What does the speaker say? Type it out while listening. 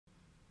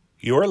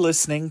You're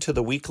listening to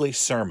the weekly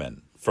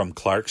sermon from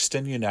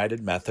Clarkston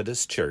United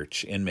Methodist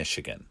Church in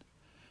Michigan.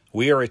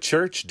 We are a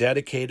church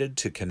dedicated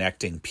to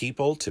connecting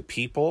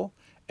people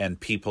and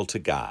people to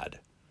God.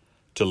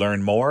 To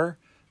learn more,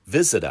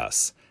 visit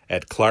us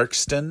at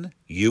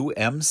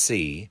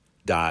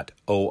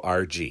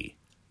clarkstonumc.org.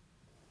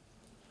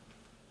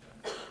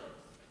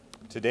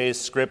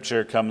 Today's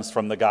scripture comes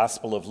from the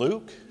Gospel of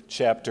Luke,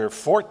 chapter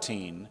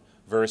 14,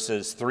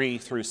 verses 3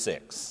 through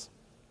 6.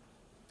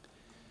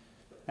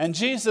 And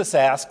Jesus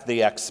asked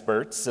the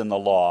experts in the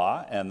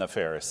law and the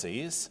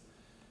Pharisees,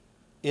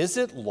 "Is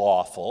it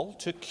lawful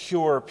to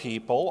cure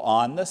people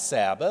on the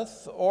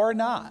Sabbath or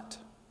not?"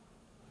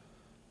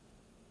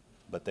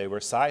 But they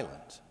were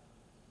silent.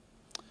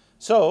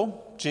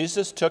 So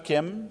Jesus took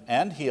him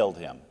and healed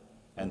him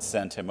and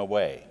sent him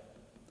away.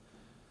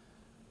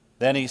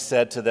 Then he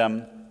said to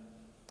them,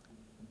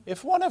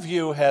 "If one of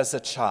you has a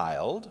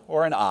child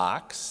or an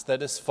ox that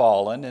has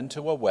fallen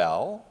into a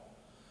well,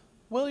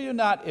 will you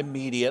not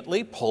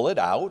immediately pull it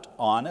out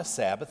on a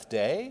Sabbath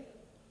day?"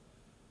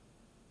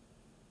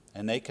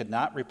 And they could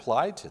not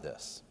reply to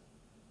this.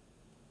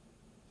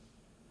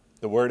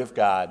 The word of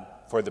God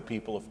for the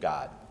people of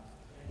God.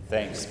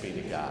 Thanks be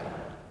to God.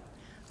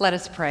 Let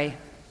us pray.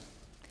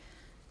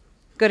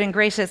 Good and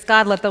gracious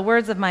God, let the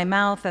words of my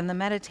mouth and the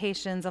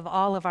meditations of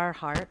all of our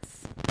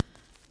hearts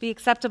be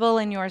acceptable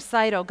in your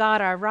sight, O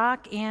God, our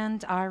rock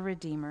and our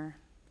Redeemer.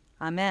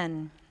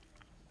 Amen.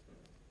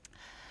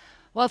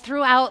 Well,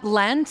 throughout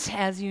Lent,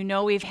 as you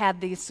know, we've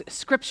had these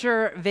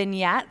scripture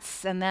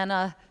vignettes and then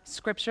a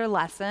scripture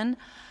lesson.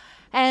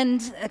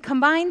 And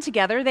combined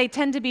together, they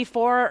tend to be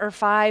 4 or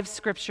 5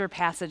 scripture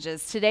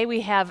passages. Today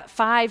we have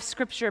 5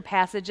 scripture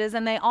passages,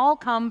 and they all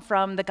come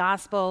from the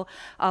Gospel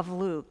of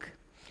Luke.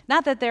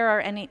 Not that there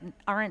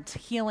aren't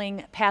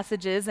healing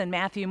passages in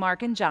Matthew,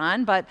 Mark, and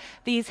John, but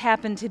these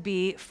happen to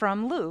be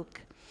from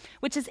Luke,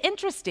 which is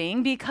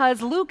interesting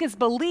because Luke is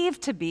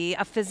believed to be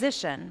a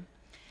physician.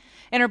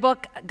 In her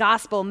book,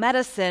 Gospel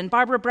Medicine,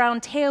 Barbara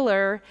Brown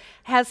Taylor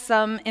has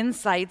some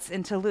insights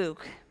into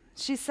Luke.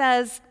 She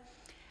says,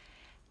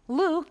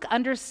 Luke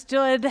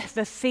understood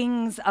the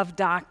things of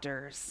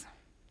doctors.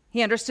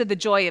 He understood the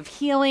joy of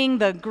healing,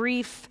 the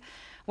grief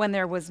when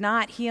there was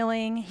not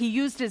healing. He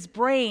used his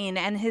brain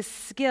and his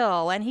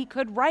skill, and he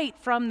could write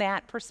from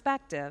that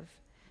perspective.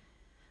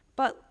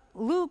 But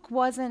Luke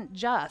wasn't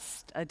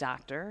just a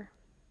doctor.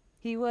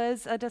 He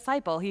was a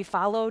disciple. He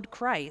followed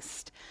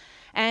Christ.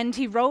 And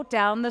he wrote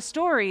down the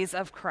stories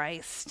of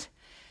Christ.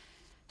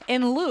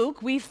 In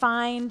Luke, we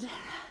find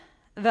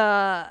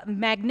the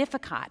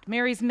Magnificat,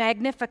 Mary's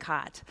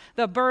Magnificat,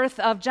 the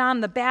birth of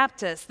John the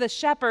Baptist, the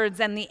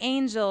shepherds and the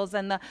angels,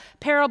 and the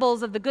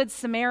parables of the Good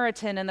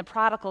Samaritan and the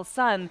prodigal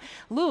son.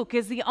 Luke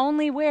is the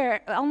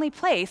only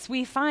place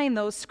we find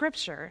those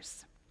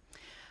scriptures.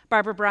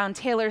 Barbara Brown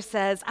Taylor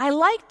says, "I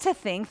like to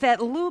think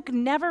that Luke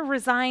never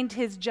resigned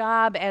his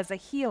job as a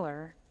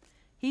healer.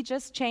 He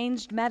just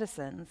changed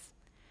medicines.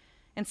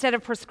 Instead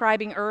of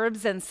prescribing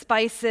herbs and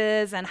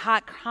spices and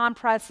hot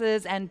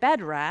compresses and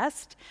bed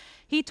rest,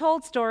 he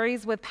told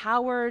stories with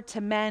power to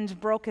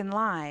mend broken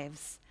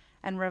lives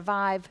and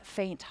revive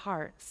faint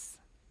hearts."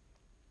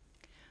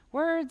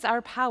 Words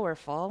are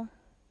powerful.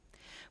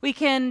 We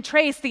can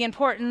trace the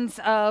importance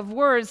of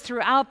words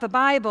throughout the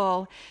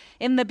Bible.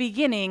 In the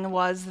beginning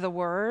was the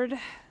Word.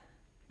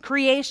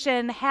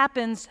 Creation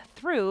happens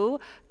through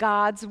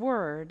God's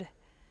Word.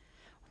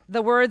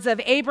 The words of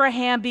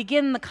Abraham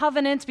begin the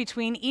covenant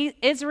between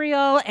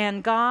Israel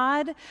and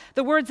God.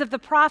 The words of the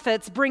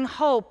prophets bring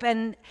hope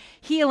and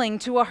healing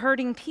to a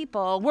hurting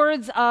people.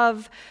 Words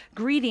of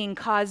greeting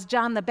caused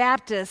John the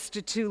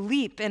Baptist to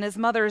leap in his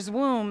mother's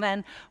womb,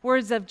 and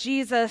words of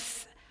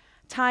Jesus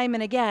time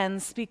and again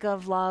speak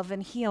of love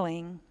and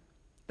healing.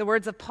 The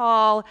words of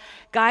Paul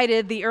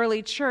guided the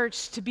early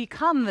church to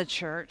become the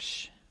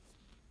church.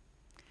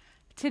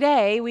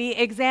 Today, we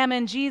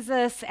examine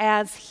Jesus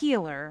as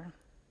healer.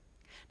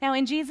 Now,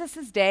 in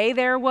Jesus' day,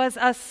 there was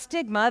a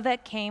stigma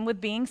that came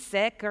with being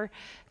sick or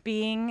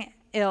being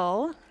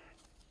ill.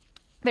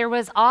 There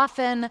was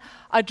often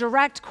a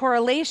direct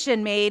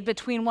correlation made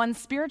between one's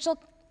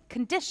spiritual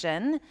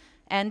condition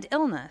and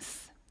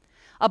illness.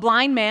 A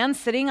blind man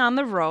sitting on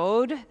the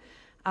road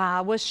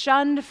was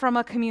shunned from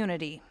a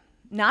community,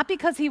 not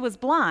because he was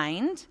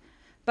blind,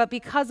 but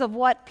because of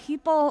what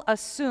people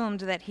assumed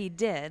that he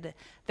did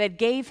that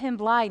gave him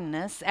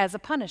blindness as a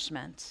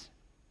punishment.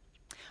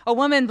 A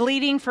woman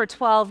bleeding for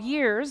 12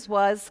 years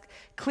was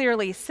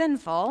clearly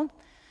sinful.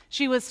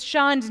 She was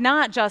shunned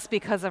not just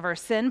because of her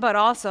sin, but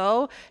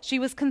also she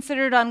was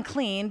considered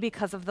unclean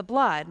because of the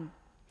blood.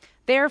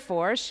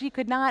 Therefore, she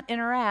could not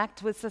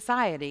interact with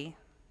society.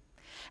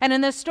 And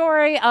in the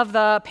story of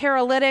the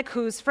paralytic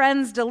whose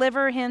friends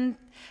deliver him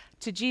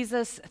to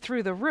Jesus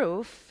through the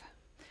roof,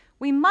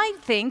 we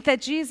might think that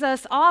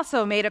Jesus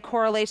also made a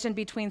correlation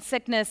between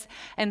sickness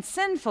and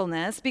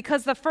sinfulness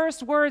because the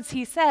first words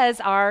he says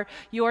are,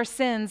 "Your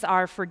sins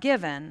are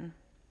forgiven."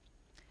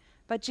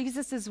 But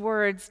Jesus'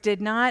 words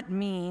did not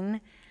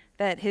mean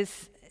that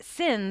his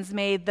sins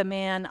made the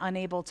man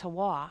unable to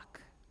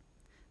walk.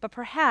 but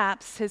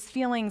perhaps his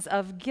feelings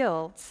of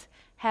guilt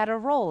had a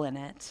role in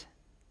it.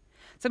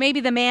 So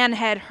maybe the man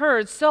had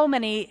heard so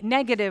many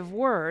negative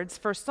words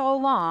for so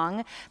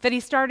long that he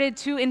started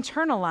to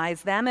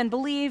internalize them and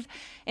believe,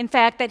 in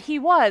fact, that he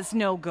was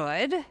no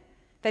good,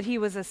 that he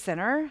was a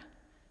sinner.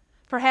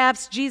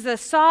 Perhaps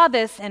Jesus saw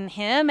this in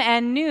him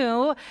and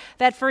knew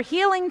that for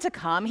healing to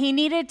come, he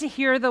needed to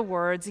hear the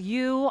words,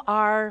 "You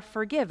are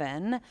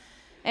forgiven,"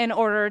 in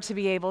order to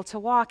be able to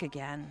walk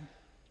again.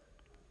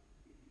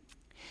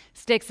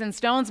 Sticks and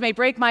stones may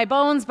break my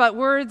bones, but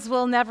words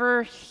will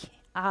never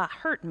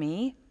hurt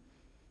me.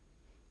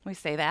 We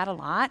say that a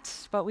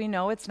lot, but we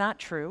know it's not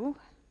true.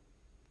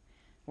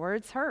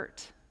 Words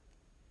hurt.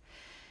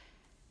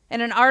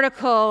 In an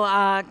article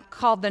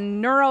called The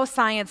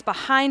Neuroscience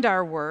Behind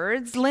Our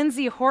Words,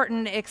 Lindsay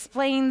Horton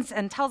explains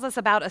and tells us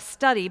about a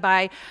study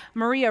by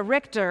Maria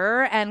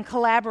Richter and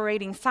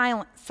collaborating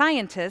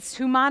scientists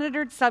who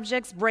monitored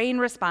subjects' brain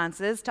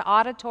responses to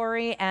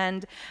auditory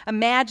and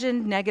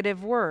imagined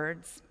negative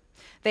words.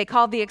 They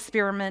called the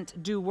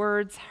experiment, "Do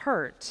Words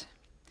Hurt?"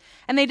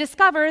 And they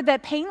discovered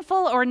that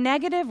painful or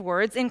negative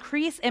words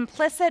increase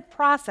implicit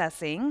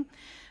processing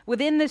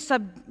within the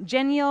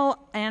subgenial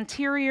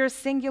anterior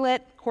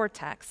cingulate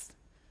cortex.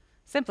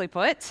 Simply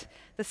put,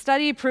 the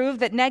study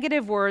proved that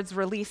negative words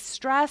release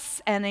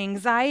stress and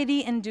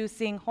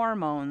anxiety-inducing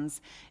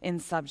hormones in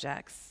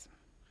subjects.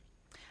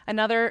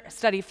 Another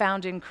study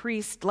found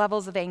increased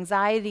levels of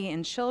anxiety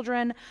in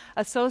children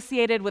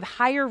associated with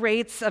higher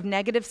rates of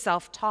negative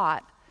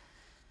self-talk.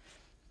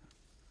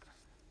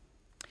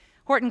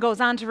 Horton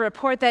goes on to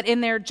report that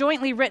in their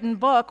jointly written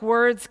book,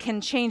 Words Can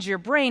Change Your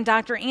Brain,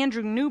 Dr.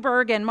 Andrew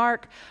Newberg and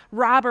Mark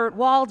Robert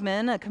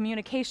Waldman, a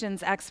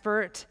communications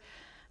expert,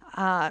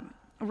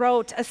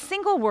 wrote, "A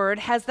single word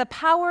has the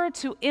power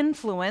to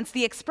influence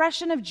the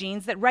expression of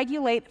genes that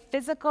regulate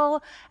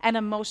physical and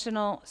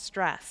emotional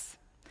stress.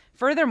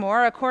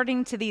 Furthermore,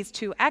 according to these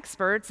two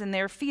experts in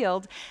their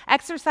field,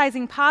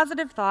 exercising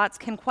positive thoughts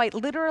can quite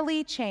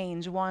literally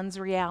change one's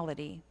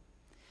reality.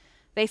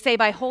 They say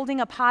by holding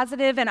a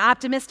positive and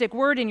optimistic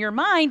word in your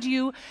mind,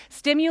 you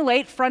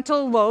stimulate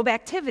frontal lobe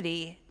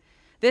activity.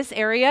 This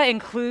area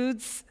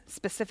includes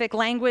specific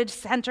language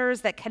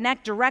centers that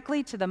connect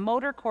directly to the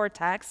motor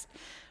cortex,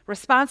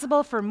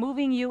 responsible for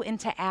moving you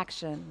into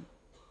action.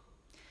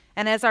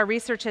 And as our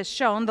research has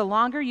shown, the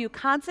longer you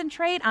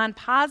concentrate on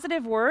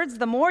positive words,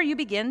 the more you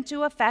begin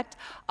to affect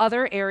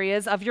other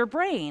areas of your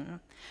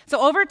brain. So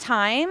over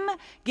time,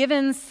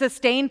 given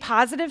sustained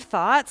positive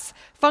thoughts,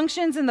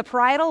 functions in the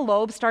parietal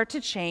lobe start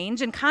to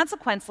change, and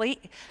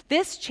consequently,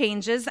 this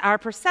changes our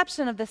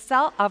perception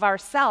of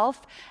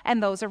ourself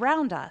and those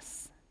around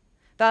us.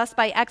 Thus,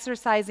 by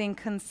exercising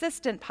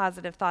consistent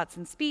positive thoughts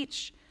and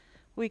speech,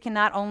 we can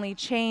not only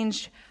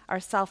change our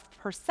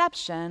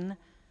self-perception,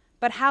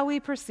 but how we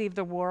perceive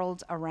the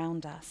world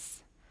around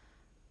us.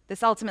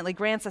 This ultimately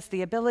grants us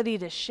the ability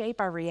to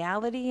shape our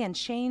reality and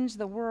change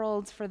the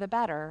world for the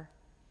better.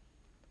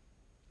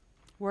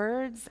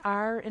 Words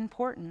are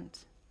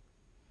important.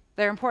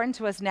 They're important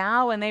to us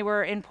now, and they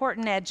were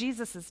important at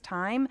Jesus'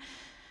 time.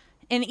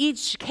 In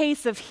each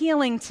case of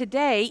healing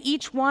today,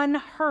 each one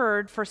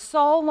heard for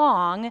so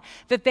long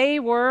that they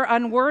were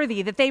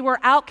unworthy, that they were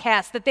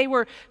outcast, that they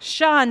were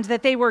shunned,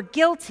 that they were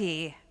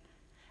guilty.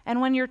 And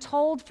when you're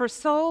told for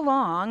so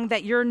long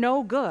that you're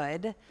no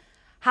good,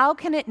 how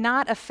can it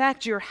not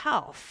affect your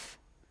health?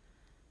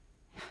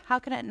 How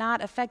can it not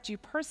affect you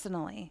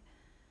personally?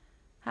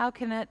 How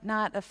can it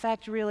not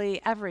affect really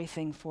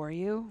everything for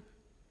you?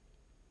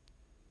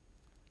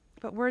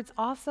 But words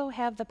also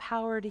have the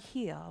power to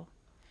heal.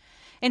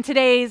 In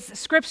today's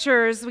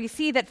scriptures, we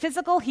see that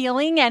physical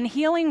healing and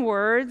healing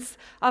words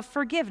of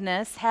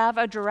forgiveness have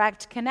a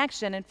direct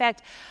connection. In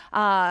fact,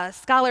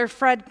 scholar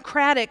Fred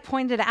Craddock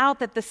pointed out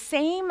that the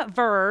same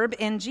verb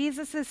in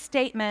Jesus'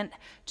 statement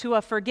to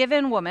a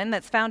forgiven woman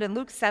that's found in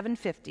Luke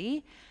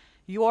 7:50,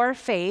 "Your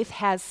faith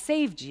has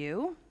saved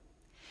you,"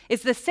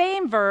 is the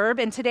same verb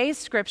in today's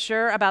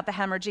scripture about the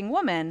hemorrhaging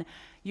woman,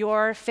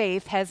 "Your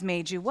faith has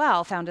made you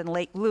well," found in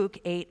Luke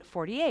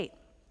 8:48.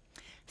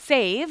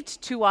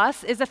 Saved to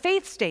us is a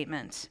faith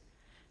statement.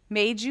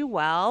 Made you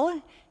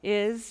well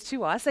is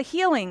to us a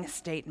healing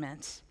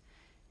statement.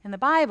 In the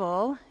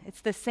Bible,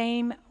 it's the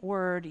same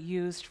word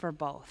used for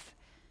both.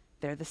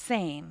 They're the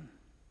same.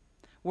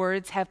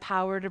 Words have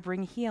power to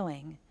bring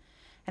healing.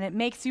 And it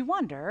makes you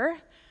wonder,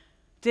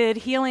 did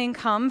healing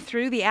come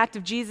through the act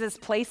of Jesus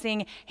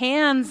placing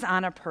hands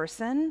on a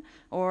person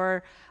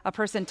or a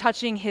person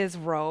touching his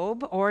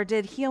robe, or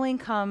did healing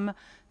come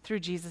through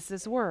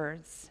Jesus'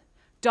 words?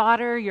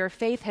 "Daughter, your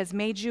faith has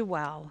made you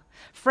well.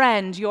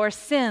 Friend, your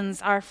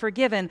sins are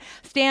forgiven.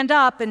 Stand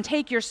up and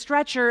take your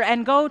stretcher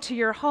and go to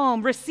your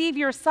home. Receive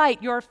your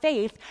sight. Your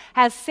faith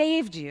has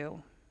saved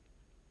you."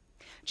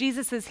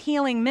 Jesus'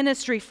 healing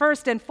ministry,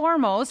 first and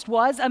foremost,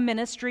 was a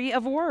ministry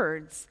of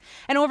words.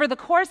 And over the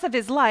course of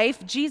his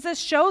life, Jesus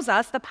shows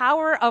us the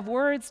power of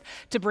words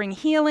to bring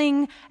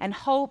healing and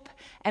hope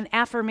and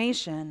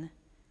affirmation.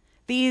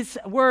 These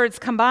words,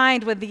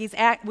 combined with his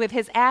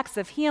acts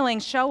of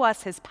healing, show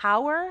us his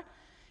power,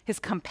 his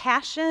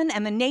compassion,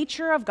 and the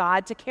nature of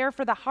God to care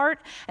for the heart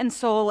and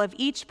soul of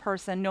each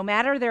person, no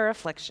matter their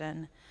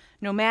affliction,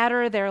 no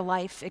matter their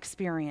life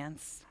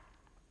experience.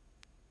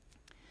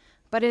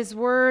 But his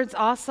words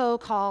also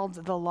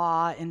called the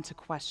law into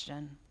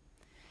question.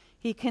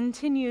 He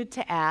continued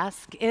to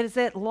ask, is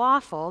it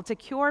lawful to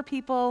cure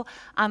people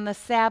on the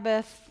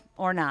Sabbath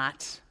or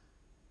not?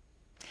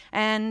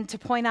 And to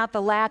point out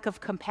the lack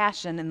of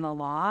compassion in the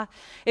law.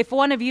 If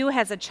one of you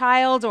has a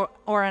child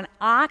or an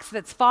ox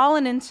that's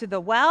fallen into the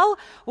well,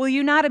 will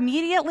you not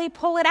immediately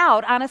pull it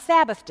out on a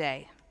Sabbath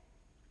day?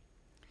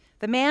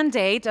 The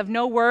mandate of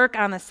no work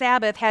on the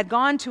Sabbath had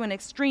gone to an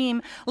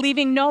extreme,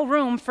 leaving no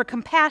room for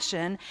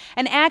compassion,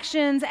 and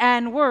actions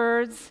and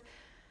words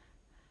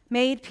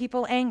made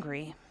people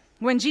angry.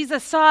 When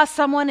Jesus saw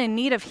someone in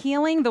need of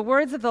healing, the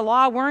words of the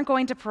law weren't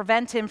going to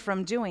prevent him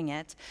from doing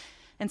it.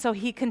 And so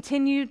he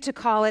continued to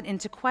call it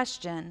into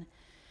question.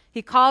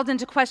 He called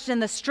into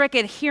question the strict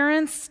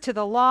adherence to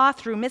the law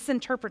through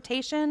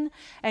misinterpretation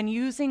and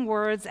using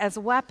words as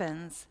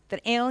weapons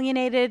that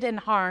alienated and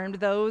harmed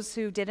those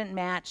who didn't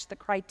match the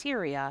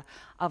criteria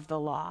of the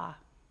law.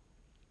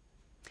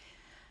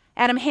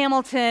 Adam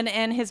Hamilton,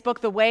 in his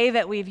book, The Way,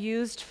 that we've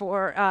used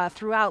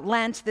throughout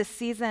Lent this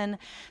season,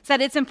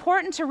 said it's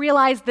important to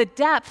realize the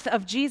depth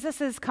of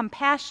Jesus'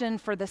 compassion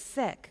for the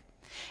sick.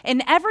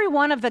 In every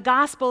one of the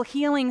gospel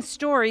healing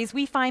stories,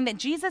 we find that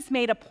Jesus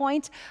made a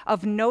point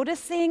of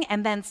noticing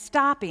and then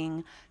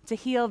stopping to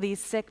heal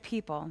these sick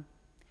people.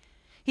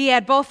 He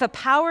had both the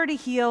power to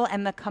heal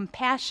and the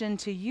compassion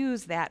to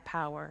use that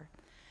power.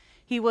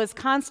 He was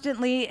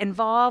constantly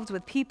involved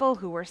with people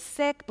who were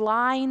sick,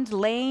 blind,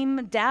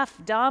 lame, deaf,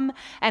 dumb,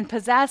 and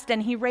possessed,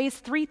 and he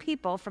raised 3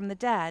 people from the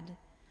dead.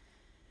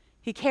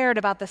 He cared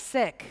about the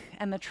sick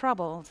and the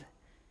troubled.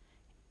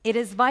 It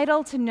is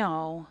vital to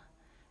know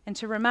and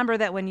to remember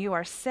that when you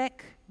are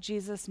sick,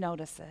 Jesus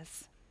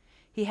notices.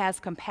 He has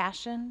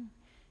compassion,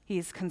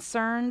 he's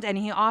concerned, and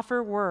he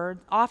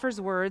offers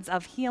words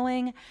of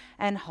healing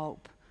and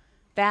hope.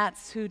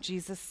 That's who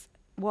Jesus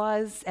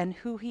was and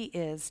who he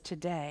is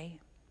today.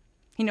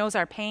 He knows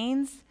our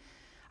pains,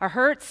 our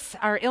hurts,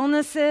 our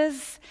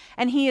illnesses,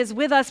 and he is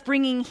with us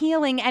bringing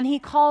healing, and he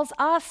calls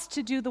us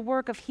to do the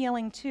work of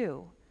healing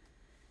too.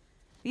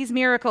 These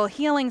miracle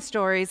healing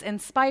stories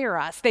inspire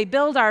us. They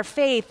build our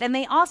faith, and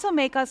they also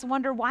make us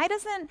wonder, why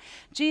doesn't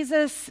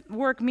Jesus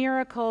work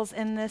miracles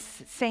in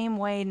this same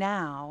way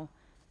now?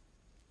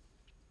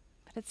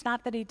 But it's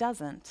not that he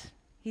doesn't.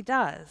 He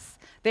does.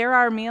 There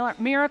are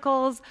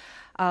miracles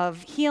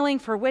of healing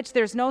for which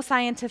there's no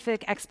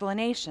scientific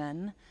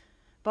explanation.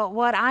 But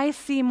what I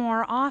see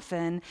more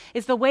often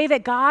is the way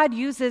that God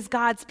uses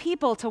God's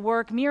people to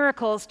work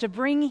miracles, to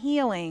bring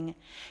healing.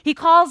 He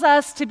calls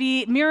us to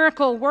be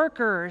miracle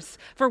workers,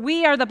 for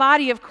we are the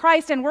body of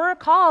Christ, and we're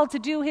called to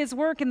do his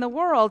work in the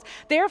world.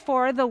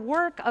 Therefore, the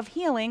work of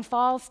healing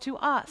falls to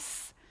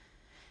us.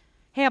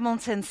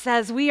 Hamilton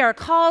says we are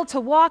called to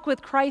walk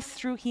with Christ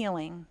through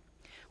healing.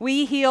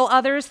 We heal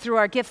others through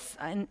our gifts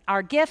and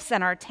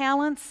our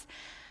talents,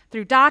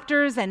 through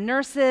doctors and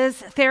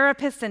nurses,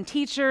 therapists and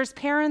teachers,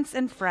 parents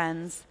and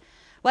friends.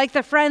 Like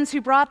the friends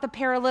who brought the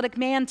paralytic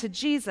man to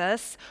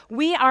Jesus,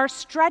 we are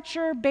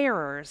stretcher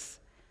bearers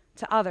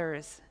to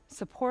others,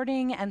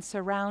 supporting and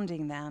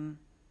surrounding them.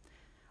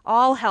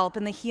 All help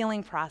in the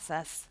healing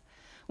process.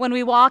 When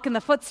we walk in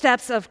the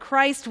footsteps of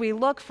Christ, we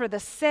look for the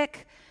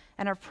sick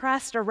and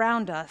oppressed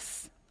around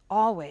us,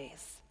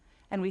 always,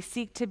 and we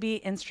seek to be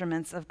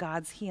instruments of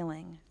God's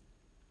healing.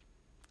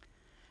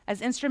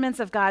 As instruments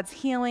of God's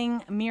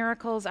healing,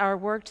 miracles are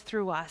worked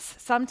through us.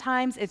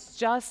 Sometimes it's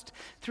just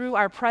through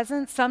our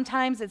presence.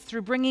 Sometimes it's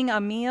through bringing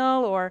a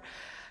meal, or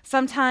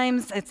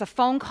sometimes it's a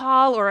phone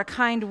call or a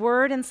kind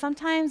word, and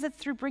sometimes it's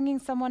through bringing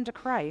someone to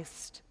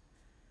Christ.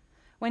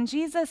 When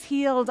Jesus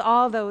healed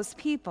all those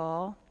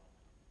people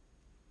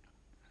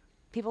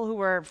who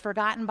were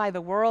forgotten by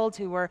the world,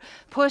 who were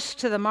pushed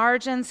to the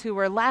margins, who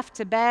were left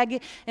to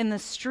beg in the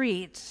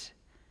street,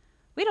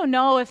 we don't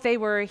know if they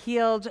were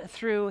healed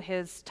through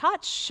his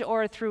touch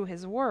or through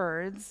his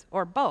words,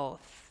 or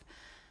both,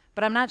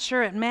 but I'm not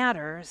sure it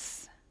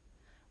matters.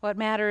 What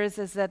matters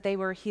is that they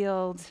were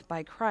healed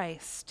by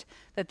Christ,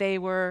 that they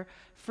were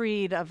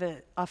freed of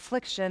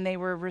affliction, they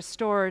were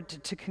restored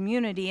to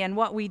community, and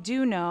what we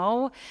do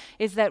know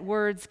is that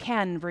words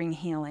can bring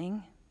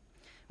healing.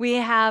 We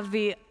have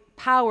the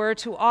power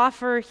to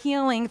offer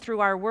healing through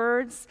our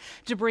words,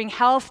 to bring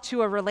health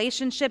to a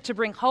relationship, to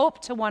bring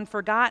hope to one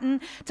forgotten,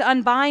 to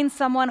unbind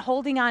someone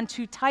holding on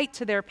too tight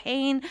to their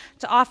pain,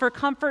 to offer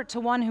comfort to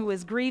one who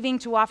is grieving,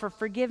 to offer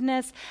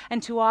forgiveness,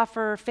 and to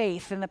offer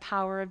faith in the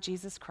power of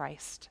Jesus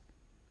Christ.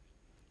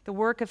 The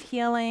work of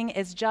healing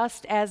is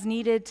just as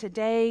needed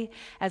today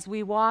as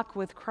we walk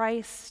with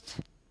Christ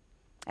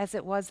as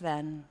it was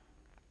then.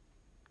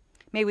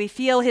 May we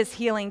feel his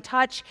healing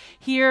touch,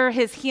 hear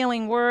his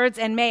healing words,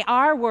 and may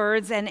our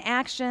words and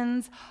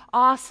actions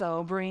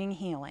also bring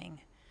healing.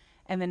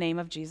 In the name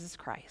of Jesus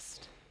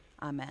Christ,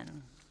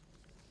 amen.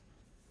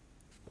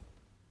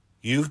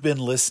 You've been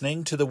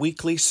listening to the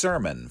weekly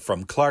sermon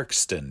from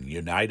Clarkston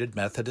United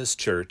Methodist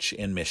Church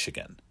in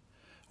Michigan.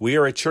 We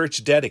are a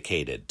church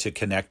dedicated to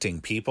connecting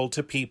people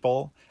to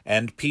people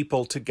and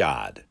people to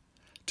God.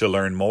 To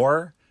learn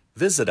more,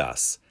 visit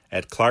us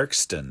at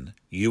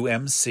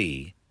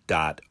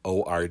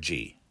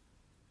clarkstonumc.org.